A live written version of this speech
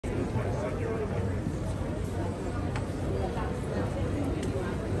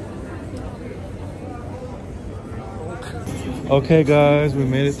Okay guys, we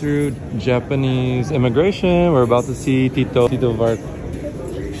made it through Japanese immigration. We're about to see Tito Vark.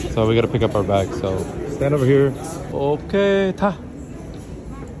 So we gotta pick up our bags. So stand over here. Okay, ta.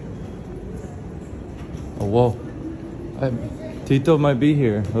 Oh, whoa. Tito might be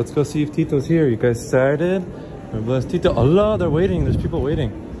here. Let's go see if Tito's here. You guys excited? God bless Tito. Allah, they're waiting. There's people waiting.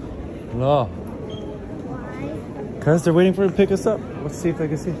 Allah. Why? Because they're waiting for him to pick us up. Let's see if I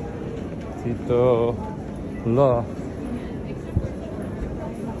can see. Tito. Allah.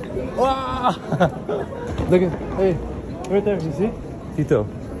 Wow! Look at, hey, right there, you see? Tito.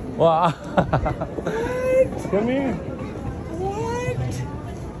 Wow! Come here. What?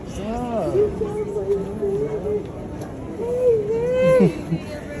 What's up?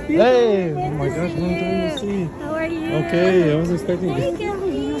 Hey! Oh my gosh, long time no see. How are you? Okay, I was expecting Hey, this.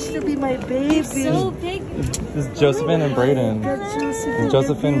 Kelly. You used to be my baby. So big. This is Josephine and Brayden.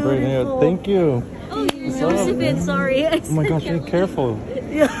 Josephine and Brayden, yeah, thank you. Oh, you're Josephine, sorry. Oh my gosh, be careful.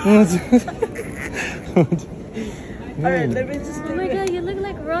 Yeah. Hey. Alright, let me just Oh my god, you look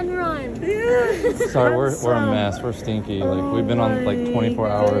like Run. Yeah. Sorry, we're a mess. We're stinky. Like we've been on like 24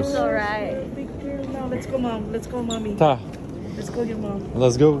 hours. It's alright. Big girl now. Let's go, mom. Let's go, mommy. Ta. Let's go, your mom.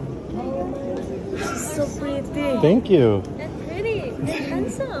 Let's go. She's so pretty. Thank you. And pretty. And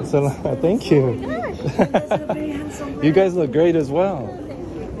handsome. So, thank you. Oh my gosh. That's a very handsome. You guys look great as well.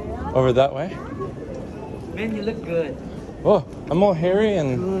 Over that way. Man, you look good. Oh, I'm all hairy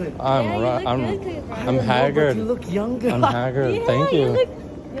and Good. I'm No, haggard. but you look younger. I'm haggard. Yeah, Thank you. look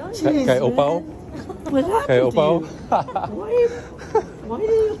young. Jeez, Kay man. Opao? What happened Kay to Opao? you? Why do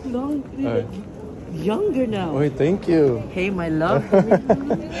you look long? You look younger now. Wait, thank you. Hey, my love. Come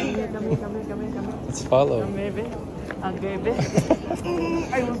here, come here. Let's follow. Come, baby. Baby.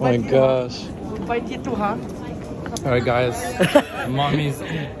 I will Oh my bite you, gosh. huh? Will bite you too, huh? All right, guys.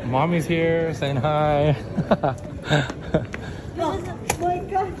 Mommy's here saying hi. My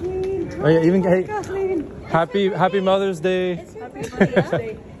Kathleen. Oh yeah, even hey, Kathleen. happy Mother's Day. Happy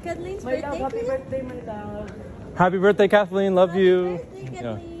birthday. Kathleen's My love, happy birthday. birthday, my love. Happy birthday, Kathleen. Love you.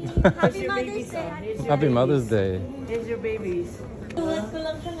 Yeah. Yeah. Happy Mother's Day. Happy Mother's Day. Here's your babies. Tulad ko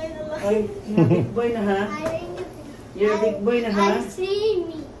lang siya ngayon lang. Ay, big boy na ha? You're a big boy na ha? I see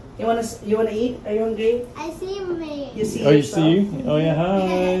me. You wanna eat? Are you hungry? I see me. You see Oh, you yourself? see? Oh yeah,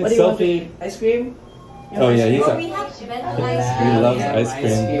 hi. What do you want to Selfie. eat? Ice cream? You Oh want yeah, ice he's cream? We have he loves ice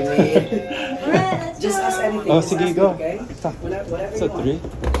cream. Alright, Just ask anything. Oh, Just sige, ask go. me, okay? Whatever So you want.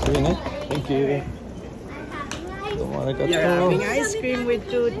 three in it. Thank you. Don't wanna go You're having through. ice cream with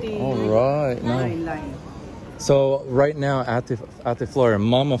Tutti. All right, now. Line. So right now at the floor,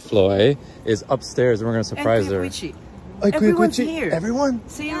 Mama Floy is upstairs, and we're gonna surprise her. KOICHI. Ay, Everyone's KOICHI. here. Everyone.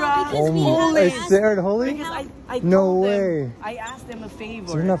 Sarah. Oh my! Holy. Is Sarah and Holy? Because I No told them- way. I asked them a favor.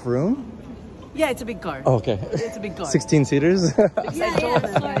 Is there enough room? Yeah, it's a big car. Oh, okay. It's a big car. 16 seaters.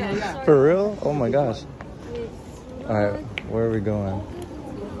 Yeah. For real? Oh my gosh. All right, where are we going?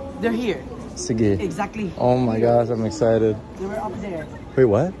 They're here. Sige. Exactly. Oh my gosh, I'm excited. They were up there. Wait,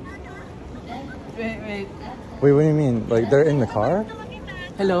 what? Wait. Wait, what do you mean? Like they're in the car?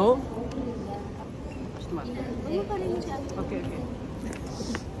 Hello? Okay.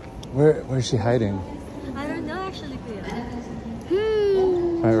 Where's she hiding? I don't know actually, Kuya.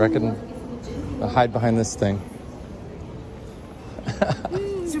 I reckon I'll hide behind this thing.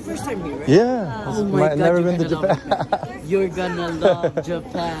 It's your first time here, right? Yeah. Oh my God, never you're been to gonna Japan. You're gonna love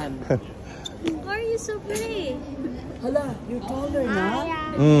Japan. Why are you so pretty? Hala, you're taller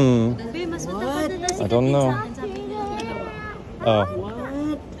now. Babe, mas What? matapad na si I don't know. Tita. Oh,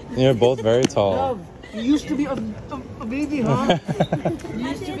 What? you're both very tall. Love, you used to be a baby, huh? You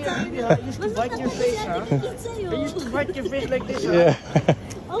used to be a baby, huh? You used to bite your face, huh? You used to bite your face like this, huh?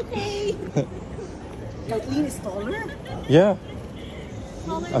 Yeah. Okay. Kathleen is taller? Yeah.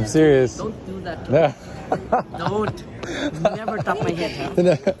 I'm serious. Don't do that. Yeah. Don't. Never tap my head,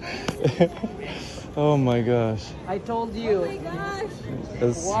 huh? Oh my gosh. I told you. Oh my gosh.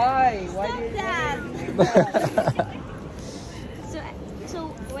 It's- Why? Why do you That. So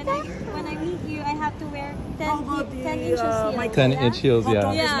when I meet you, I have to wear 10 inches heels. 10-inch heels, How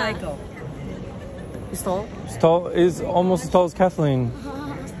tall yeah. is Michael? He's tall? It's tall. Is almost as tall as Kathleen.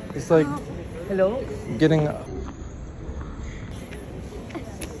 It's like Hello? getting.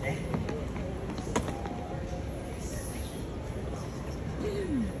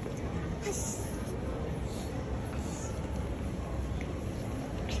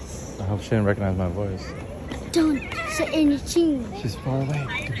 I hope she didn't recognize my voice. Don't say anything. She's far away.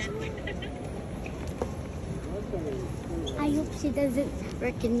 I hope she doesn't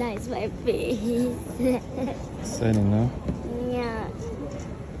recognize my face. Exciting, no? Yeah.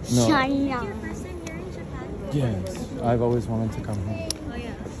 No. China. First time here in Japan? Yes, I've always wanted to come here. Oh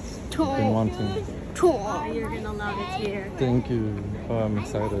yeah. Been wanting. Oh, you're gonna love it here. Thank you. Oh, I'm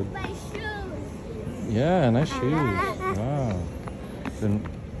excited. Yeah, nice shoes. Wow. Then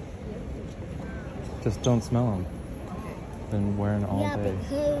just don't smell them. Been wearing all Yeah, day.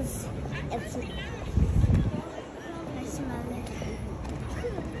 because it's. I smell it.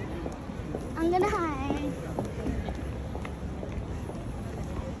 I'm gonna hide.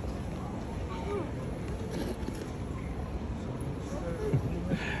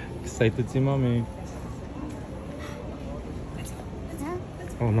 Excited to see mommy. Huh?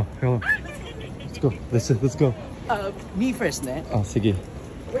 Oh no, hello. Let's go. Let's go. Me first, ne? Oh, sige.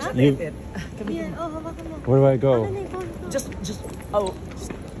 Where's the You- ticket? Here, oh, hawakan mo. Where do I go? Just, oh,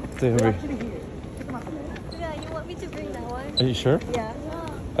 Stay we're over. actually here. Yeah, you want me to bring that one? Are you sure? Yeah.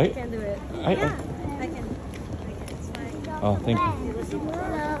 I I can do it. I I can. It's fine. oh, thank you.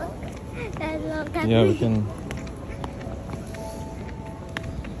 Hello, Yeah, we can.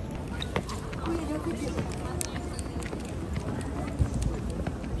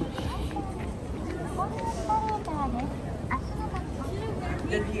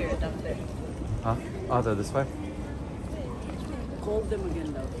 They're here, down there. Huh? Oh, they're this way? Call them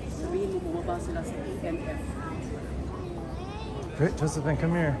again daw. Sabihin mo bumaba sila sa AMF. Great, Josephine,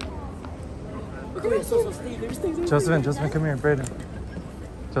 come here. Okay, so stay there, stay there. Josephine, come here. Brayden.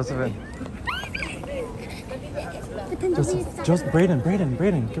 Josephine. Brayden,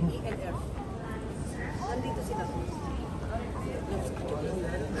 come here. Nandito sila.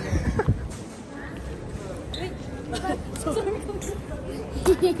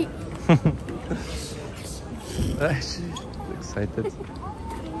 She's excited.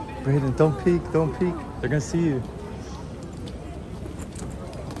 Brayden, don't peek. They're gonna see you.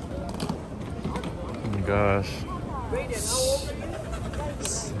 Oh my gosh. Brayden, how old are you?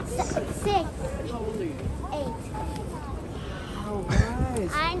 6, How old are you? 8. Oh,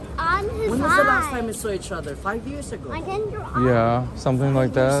 guys. I'm on his When was the last side. time we saw each other? 5 years ago. I'm in your arm. Yeah, something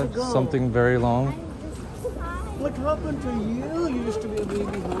like that. Years ago. Something very long. What happened to you? You used to be a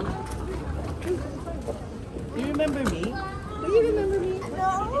baby, huh? Do you remember me? Do you remember me?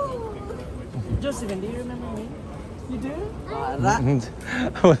 No. Josephine, do you remember me? You do? Ara. Ara.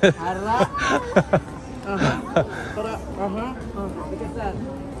 Para. Look at that.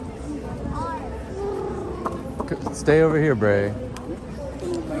 Stay over here, Bray. Can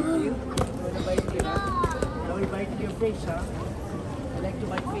we bite you? Can we bite you, huh? Can we bite your face, huh? I like to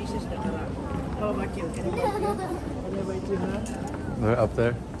bite faces, Tara. How about you? Can I bite you? Can I bite you, huh? They're up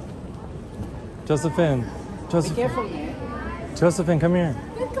there. Josephine. Be careful, man. Josephine, come here.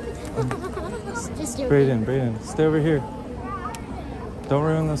 Just your Brayden, stay over here. Don't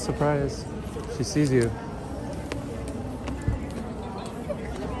ruin the surprise. She sees you.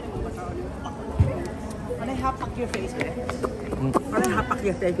 Can I hapak your face, man? Can I hapak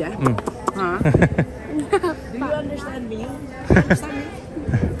your face, yeah? Huh? Do you understand me? Understand me?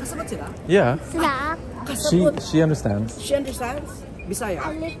 Kasabot sila? Yeah, slap. she understands. She understands? Bisaya?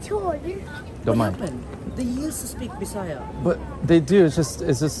 A little. Don't What mind. happened? They used to speak Bisaya. But they do. It's just.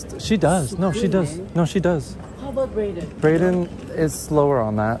 She does. No, she does. No, she does. How about Brayden? Brayden is slower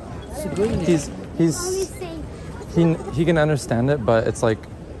on that. Siguro He's Only say he can understand it, but it's like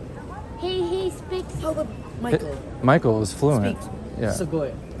he speaks. How about Michael? Michael is fluent. Speaks. Yeah,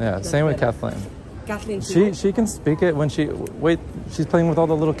 Sagoy. yeah. Same with Kathleen. Kathleen too. She can speak it when she's playing with all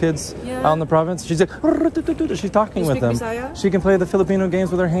the little kids Yeah. out in the province. She's like she's talking You with speak them. Bisaya? She can play the Filipino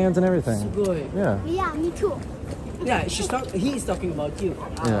games with her hands and everything. Sagoy. Yeah. Yeah, me too. Yeah, he's talking about you.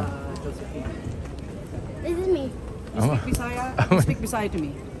 Yeah. Josephine. This is me. You speak Bisaya? You speak Bisaya to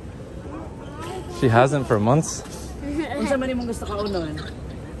me. She hasn't for months. Unsa man imong gusto kaunon?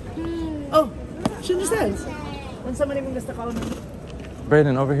 Oh, she understands. Unsa man imong gusto kaunon?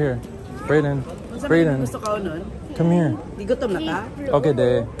 Brayden, over here. Brayden. Unsa man imong Brayden, gusto kaunon? come here. Di gutom na ta? Okay,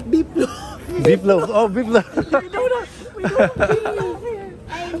 de. Beef lo. Beef loaf. Oh, beef loaf. I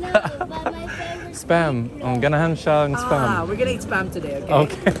know, but my favorite. Spam. Ang ganahan siya ang Ah, spam. we're gonna eat spam today, okay?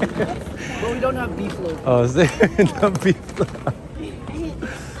 Okay. But we don't have beef loaf. Oh, is there no beef loaf?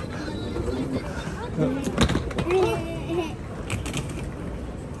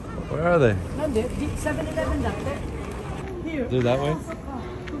 Where are they? Nande, 7-Eleven dati. Here. They're that way?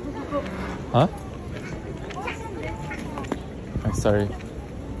 Huh? I'm sorry.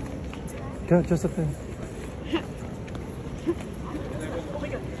 Go, Josephine.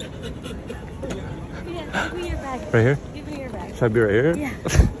 Give me your bag. Right here? Give me your bag. Should I be right here? Yeah.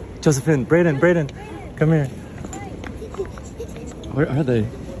 Josephine, Brayden, come here. Where are they?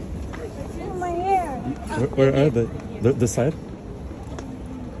 My hair. Where are they? The side?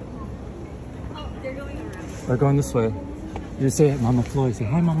 Oh, they're going around. We're going this way. You say Mama Floyd. Say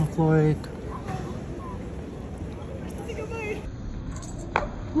hi, Mama Floyd.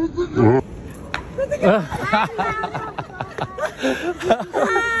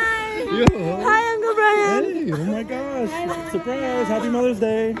 Hi, Uncle Brian. Hey, oh my gosh. Surprise. Happy Mother's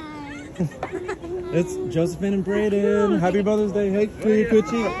Day. It's Josephine and Brayden. Happy Mother's Day. Hey,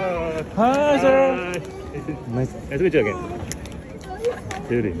 KUYA. Hi, sir. Nice. Nice to meet you again.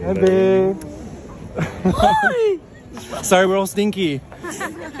 Beauty. Hi, babe. Sorry, we're all stinky.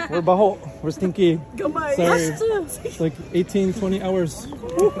 We're baho. We're stinky. Sorry. It's like 18, 20 hours.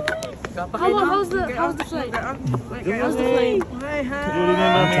 How's the flight? How's the flight? Hi, hi.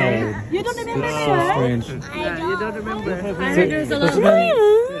 I'm tired. You don't remember So me? strange. Yeah, you don't remember. I heard there's a lot of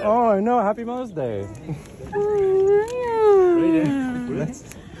Oh, I know. Happy Mother's Day.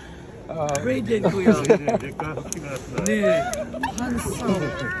 Brayden, kuya. 네. handsome.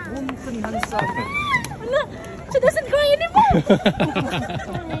 엄청 handsome. She doesn't cry anymore.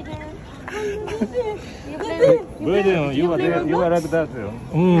 Brayden, you were like that.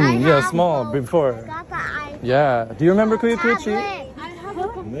 Yeah, small before. Yeah. Do you remember KUYA?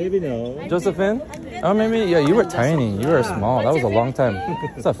 Maybe no. Josephine? Oh, maybe. Yeah, you were tiny. You were small. That was a long time.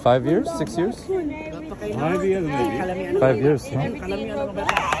 What's that, 5 years? 6 years? 5 years maybe. 5 years, huh?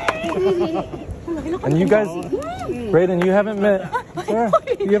 And you guys, Brayden, you haven't met. Sarah,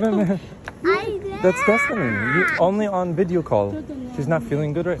 you haven't met. That's Destiny. You, only on video call. She's not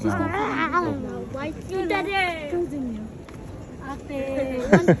feeling good right now.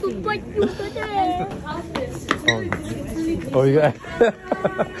 Oh, you got,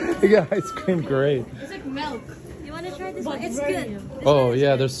 you got ice cream. Great. It's like milk. You want to try this one? It's good. Oh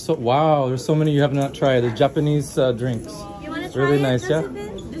yeah, there's so there's so many you have not tried. The Japanese drinks. You want to try Really it, nice, yeah.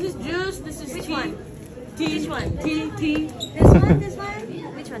 Josephine? This is juice. This is Which tea. one? Tea. Which one? Tea. This one? This one?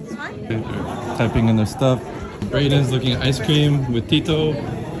 Which one? This one? Typing in their stuff. Brayden's looking at ice cream with Tito.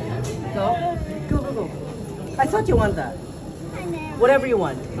 Go. I thought you want that. Whatever you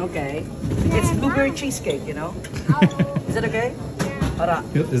want. Okay. It's blueberry cheesecake, you know? Is that okay? Para.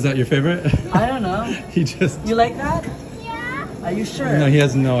 Is that your favorite? I don't know. He just. You like that? Yeah. Are you sure? No, he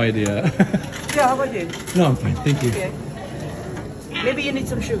has no idea. Yeah, how about you? No, I'm fine. Thank you. Okay. Maybe you need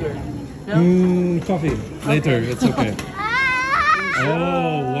some sugar. No? Coffee. Later. It's okay.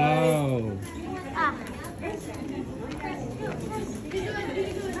 Oh, wow.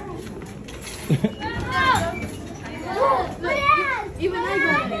 Even I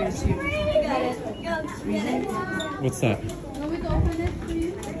got it. What's that? Want me to open it for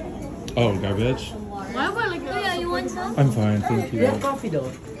you? Oh, garbage. Why would I like that? Yeah, you want some? I'm fine. Thank We you. have coffee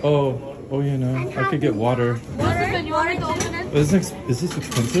though. Oh, you know, I could get water. Water? You want me to open it? Is this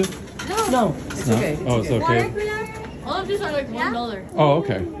expensive? No, it's No? okay. Oh, it's okay. All of these are like $1. Oh,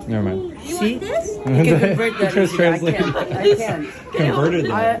 okay. Never mind. See? This? You can convert that. Just easily. I translate. can't. I can't. Converted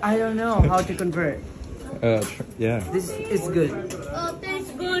that. I don't know how to convert. Yeah. This is good. Oh,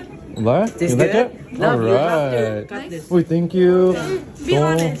 tastes good. What? Tastes You like good? it? Love All you, love you. right. Cut this. Wait, thank you. Be Oh.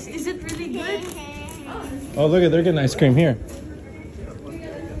 honest, is it really good? Oh, look at they're getting ice cream here.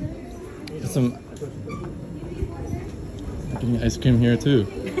 Some getting ice cream here too.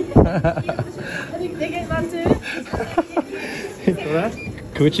 They get that too? What?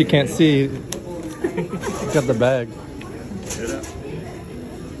 KUYA can't see. Got the bag.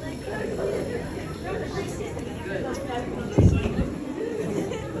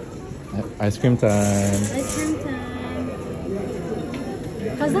 Ice cream time. Ice cream time.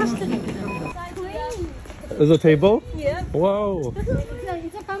 Kazakhstan. There's a table? Yeah. Whoa.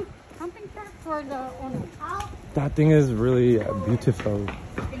 It's a pumping track for the owner. That thing is really beautiful.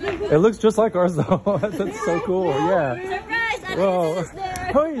 It looks just like ours though. That's so cool. Yeah. Surprise! Whoa.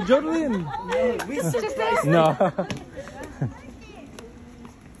 Hey, Jodeline. We surprised. No.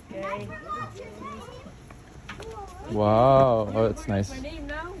 Wow. Oh, it's nice. Name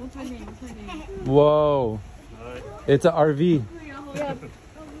now? What's my name? Whoa. It's an RV.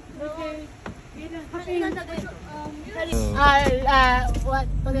 What?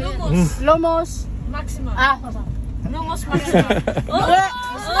 Lomos Maxima. Lomos Maxima.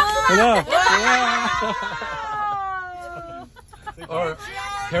 Hello. Or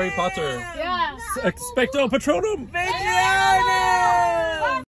Harry Potter. Yeah. Expecto Patronum. Patreon!